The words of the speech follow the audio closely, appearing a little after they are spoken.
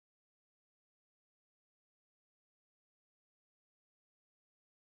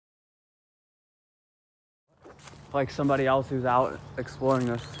like somebody else who's out exploring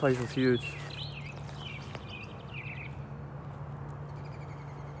this. This place is huge.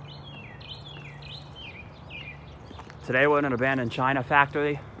 Today we're in an abandoned China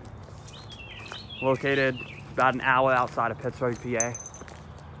factory located about an hour outside of Pittsburgh, PA.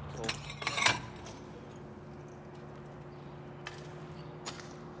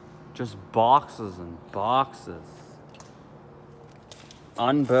 Just boxes and boxes.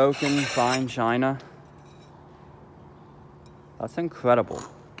 Unbroken fine china. That's incredible.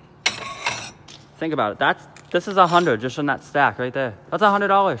 Think about it. This is $100 just in that stack right there. That's $100.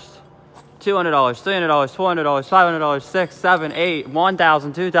 $200, $300, $400, $500, $600, $700, $800,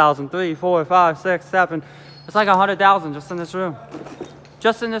 $1,000, $2,000, $3,000, $4,000, $5,000, $6,000, $7,000. It's like $100,000 just in this room.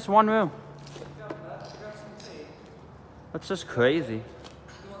 Just in this one room. That's just crazy.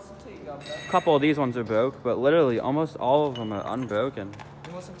 A couple of these ones are broke, but literally almost all of them are unbroken.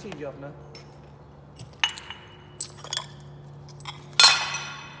 You want some tea, Governor?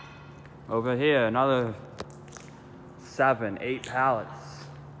 Over here, another 7, 8 pallets.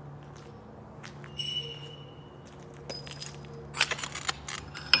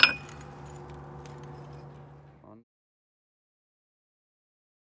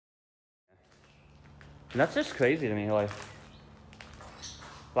 And that's just crazy to me, like,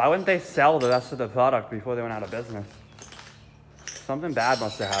 why wouldn't they sell the rest of the product before they went out of business? Something bad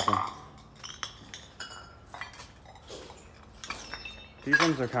must have happened. These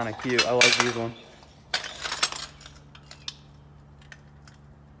ones are kind of cute. I like these ones.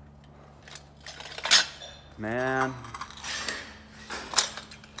 Man.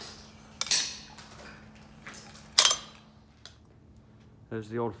 There's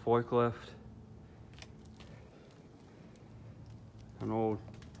the old forklift. An old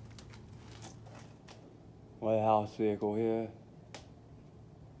warehouse vehicle here.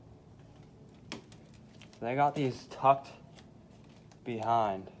 They got these tucked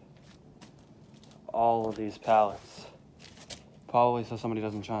behind all of these pallets. Probably so somebody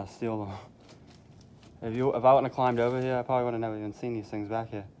doesn't try to steal them. If I wouldn't have climbed over here, I probably would have never even seen these things back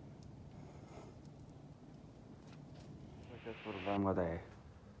here. Like this would have been with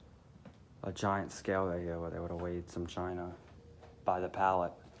a giant scale right here where they would have weighed some china by the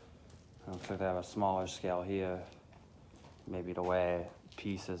pallet. It looks like they have a smaller scale here, maybe to weigh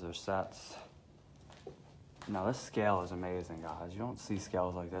pieces or sets. Now this scale is amazing, guys. You don't see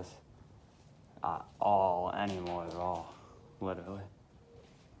scales like this at all anymore at all, literally.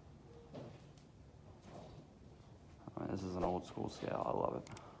 I mean, this is an old school scale. I love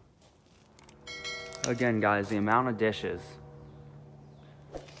it. Again, guys, the amount of dishes.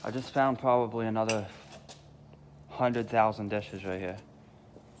 I just found probably another 100,000 dishes right here.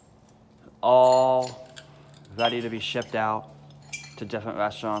 All ready to be shipped out to different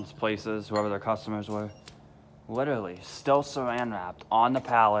restaurants, places, whoever their customers were. Literally, still saran wrapped on the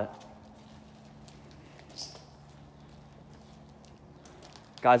pallet.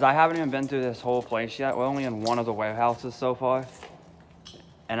 Guys, I haven't even been through this whole place yet. We're only in one of the warehouses so far.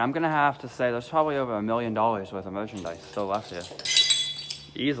 And I'm gonna have to say there's probably over $1 million worth of merchandise still left here.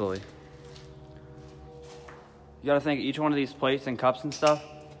 Easily. You gotta think each one of these plates and cups and stuff,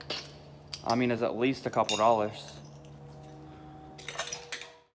 I mean, is at least a couple dollars.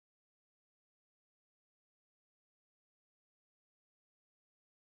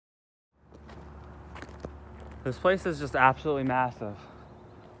 This place is just absolutely massive.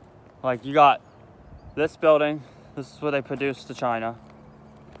 Like, you got this building. This is where they produce the china.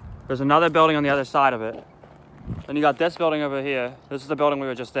 There's another building on the other side of it. Then you got this building over here. This is the building we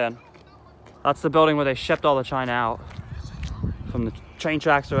were just in. That's the building where they shipped all the china out. From the train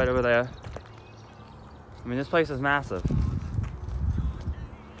tracks right over there. I mean, this place is massive.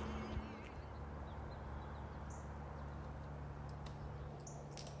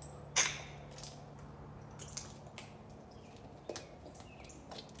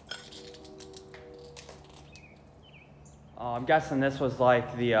 I'm guessing this was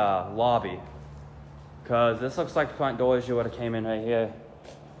like the lobby, because this looks like front doors. You would have came in right here.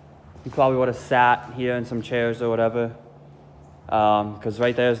 You probably would have sat here in some chairs or whatever, because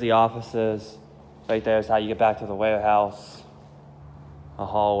right there's the offices. Right there's how you get back to the warehouse. A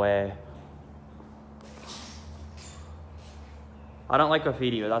hallway. I don't like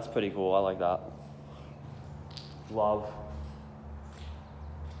graffiti, but that's pretty cool. I like that. Love.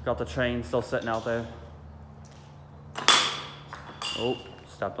 Got the train still sitting out there. Oh,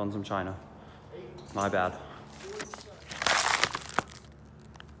 stepped on some china. My bad.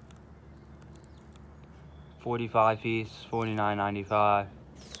 $45 piece, $49.95.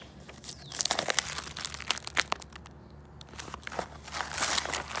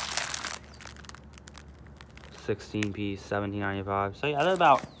 16 piece, $17.95. So yeah, they're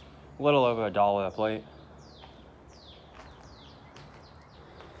about a little over $1 a plate.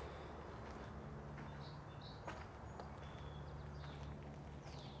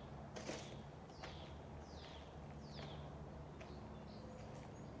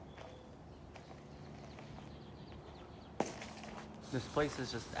 This place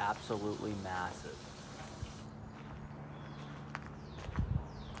is just absolutely massive.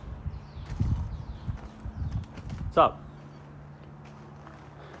 What's up?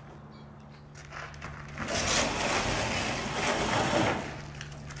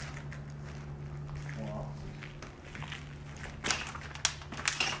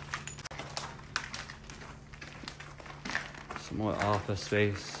 Some more office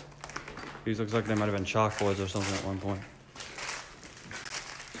space. These looks like they might have been chalkboards or something at one point.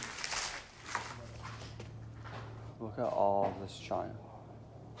 Look at all of this china.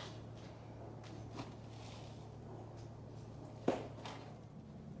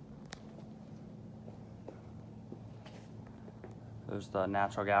 There's the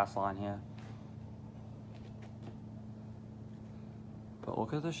natural gas line here. But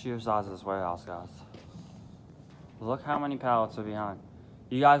look at the sheer size of this warehouse, guys. Look how many pallets are behind.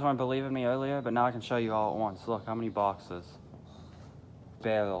 You guys weren't believing me earlier, but now I can show you all at once. Look how many boxes,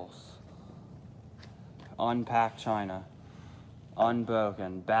 barrels, unpacked china,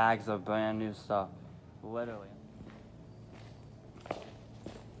 unbroken, bags of brand new stuff. Literally.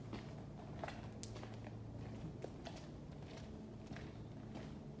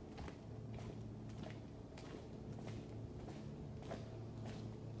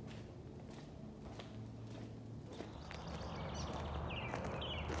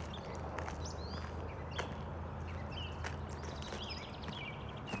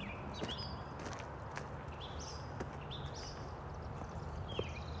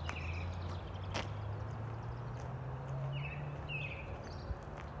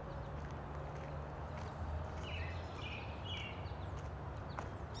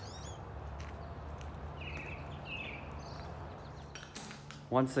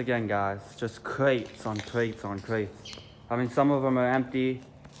 Once again, guys, just crates on crates on crates. I mean, some of them are empty.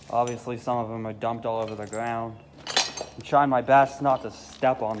 Obviously, some of them are dumped all over the ground. I'm trying my best not to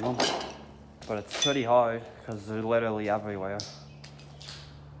step on them, but it's pretty hard because they're literally everywhere.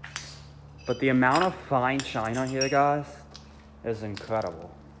 But the amount of fine china here, guys, is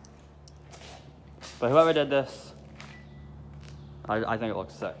incredible. But whoever did this, I think it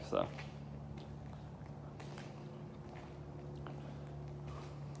looks sick, so.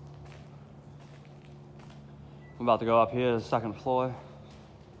 I'm about to go up here to the second floor,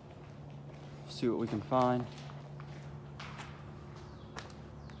 see what we can find.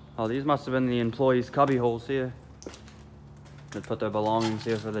 Oh, these must have been the employees' cubby holes here. They put their belongings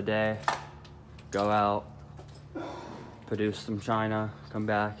here for the day, go out, produce some china, come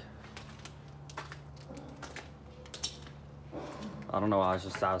back. I don't know why it's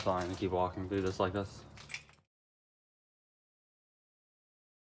just satisfying to keep walking through this like this.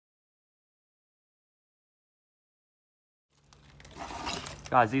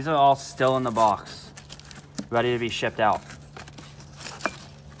 Guys, these are all still in the box, ready to be shipped out.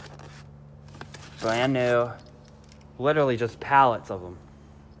 Brand new, literally just pallets of them.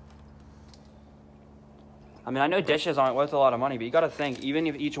 I mean, I know dishes aren't worth a lot of money, but you gotta think, even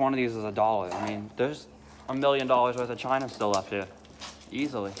if each one of these is $1, I mean, there's $1 million worth of china still left here,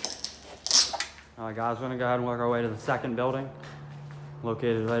 easily. All right, guys, we're gonna go ahead and work our way to the second building,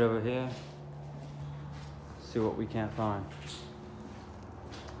 located right over here. See what we can't find.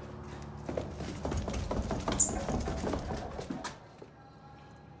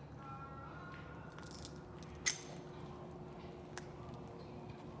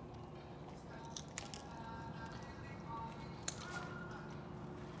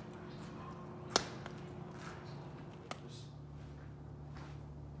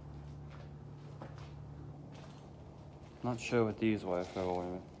 Not sure what these were for.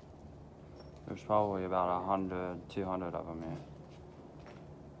 There's probably about 100, 200 of them here.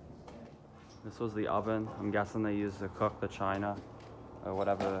 This was the oven. I'm guessing they used to cook the china or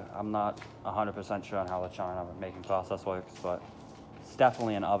whatever. I'm not 100% sure on how the china making process works, but it's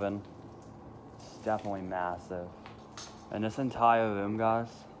definitely an oven. It's definitely massive. And this entire room, guys,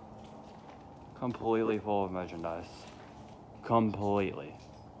 completely full of merchandise. Completely.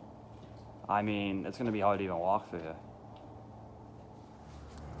 I mean, it's gonna be hard to even walk through here.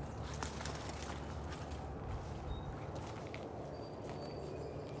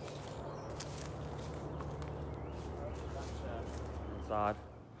 Inside.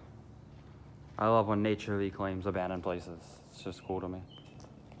 I love when nature reclaims abandoned places. It's just cool to me.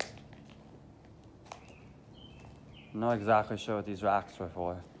 I'm not exactly sure what these racks were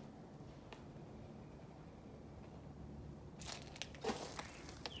for.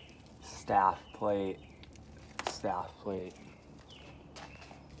 Staff plate. Staff plate.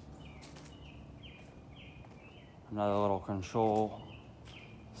 Another little control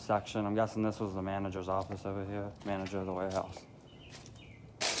section. I'm guessing this was the manager's office over here. Manager of the warehouse.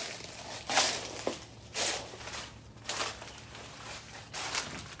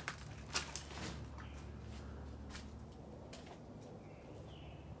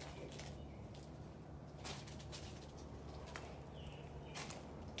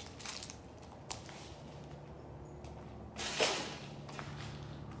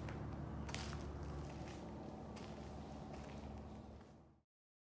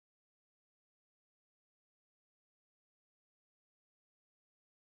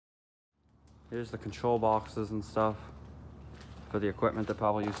 Here's the control boxes and stuff for the equipment that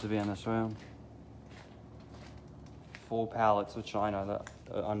probably used to be in this room. Full pallets of china that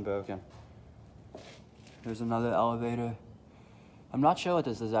are unbroken. Here's another elevator. I'm not sure what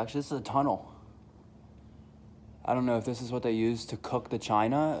this is actually. This is a tunnel. I don't know if this is what they use to cook the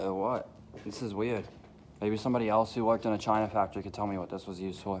china or what. This is weird. Maybe somebody else who worked in a china factory could tell me what this was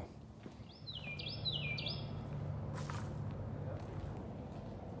used for.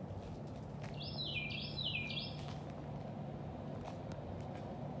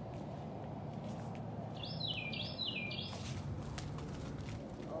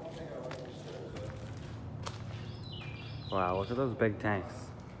 Wow, look at those big tanks.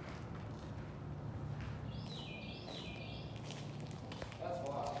 That's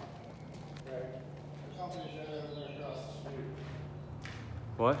wild. The company's right over there across the street.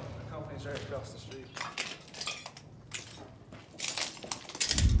 What? The company's right across the street.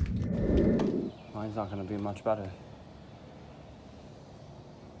 Mine's not gonna be much better.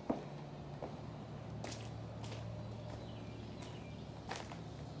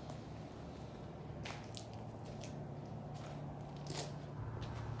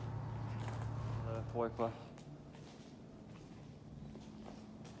 Forklift.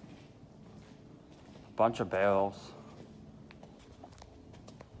 A bunch of barrels.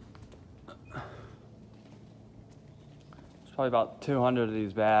 There's probably about 200 of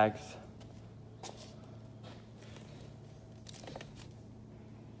these bags.